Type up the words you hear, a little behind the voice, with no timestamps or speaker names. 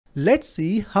Let's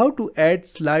see how to add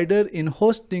slider in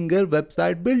Hostinger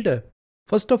website builder.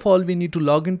 First of all, we need to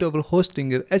log into our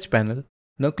Hostinger Edge panel.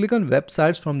 Now click on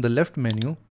websites from the left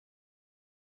menu.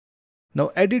 Now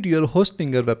edit your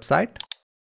Hostinger website.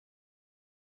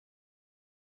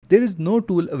 There is no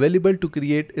tool available to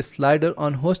create a slider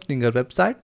on Hostinger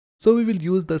website, so we will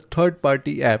use the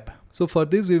third-party app. So for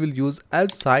this we will use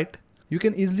Elfsight. You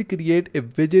can easily create a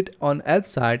widget on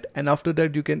Elfsight and after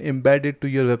that you can embed it to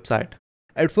your website.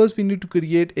 At first we need to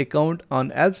create an account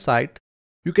on Elfsight.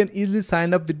 You can easily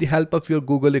sign up with the help of your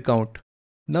Google account.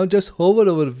 Now just hover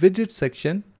over widget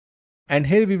section and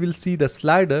here we will see the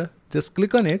slider. Just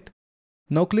click on it.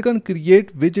 Now click on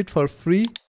create widget for free.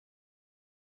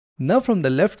 Now from the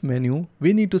left menu,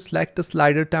 we need to select the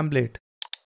slider template.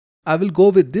 I will go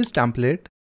with this template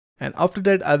and after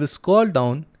that I will scroll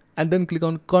down and then click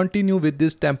on continue with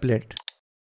this template.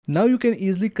 Now you can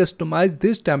easily customize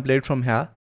this template from here.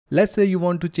 Let's say you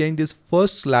want to change this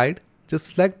first slide. Just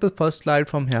select the first slide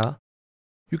from here.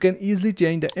 You can easily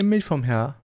change the image from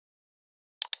here.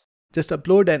 Just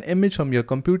upload an image from your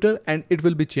computer and it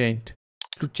will be changed.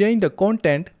 To change the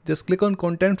content, just click on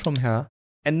content from here.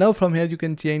 And now from here you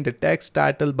can change the text,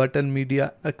 title, button,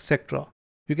 media, etc.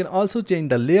 You can also change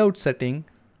the layout setting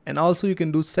and also you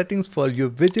can do settings for your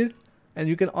widget and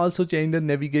you can also change the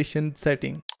navigation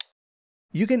setting.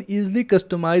 You can easily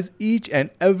customize each and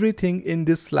everything in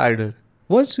this slider.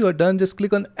 Once you are done, just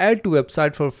click on add to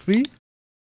website for free.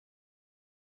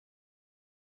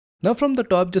 Now from the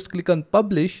top just click on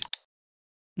publish.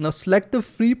 Now select the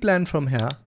free plan from here.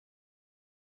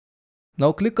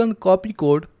 Now click on copy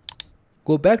code.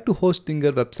 Go back to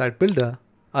Hostinger website builder.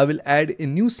 I will add a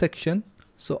new section.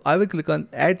 So I will click on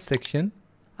add section.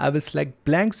 I will select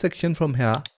blank section from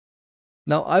here.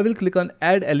 Now I will click on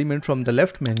add element from the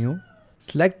left menu.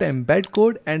 Select the embed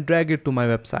code and drag it to my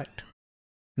website.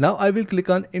 Now I will click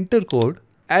on enter code,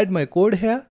 add my code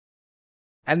here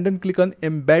and then click on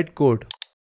embed code.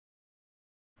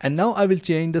 And now I will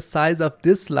change the size of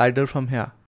this slider from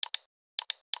here.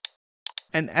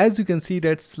 And as you can see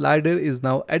that slider is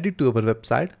now added to our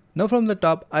website. Now from the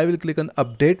top I will click on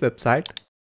update website.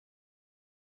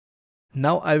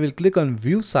 Now I will click on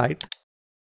view site.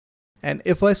 And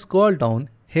if I scroll down,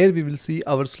 here we will see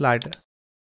our slider.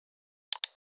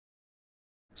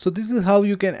 So this is how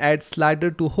you can add slider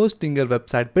to Hostinger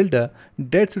website builder.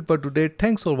 That's it for today.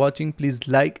 Thanks for watching. Please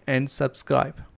like and subscribe.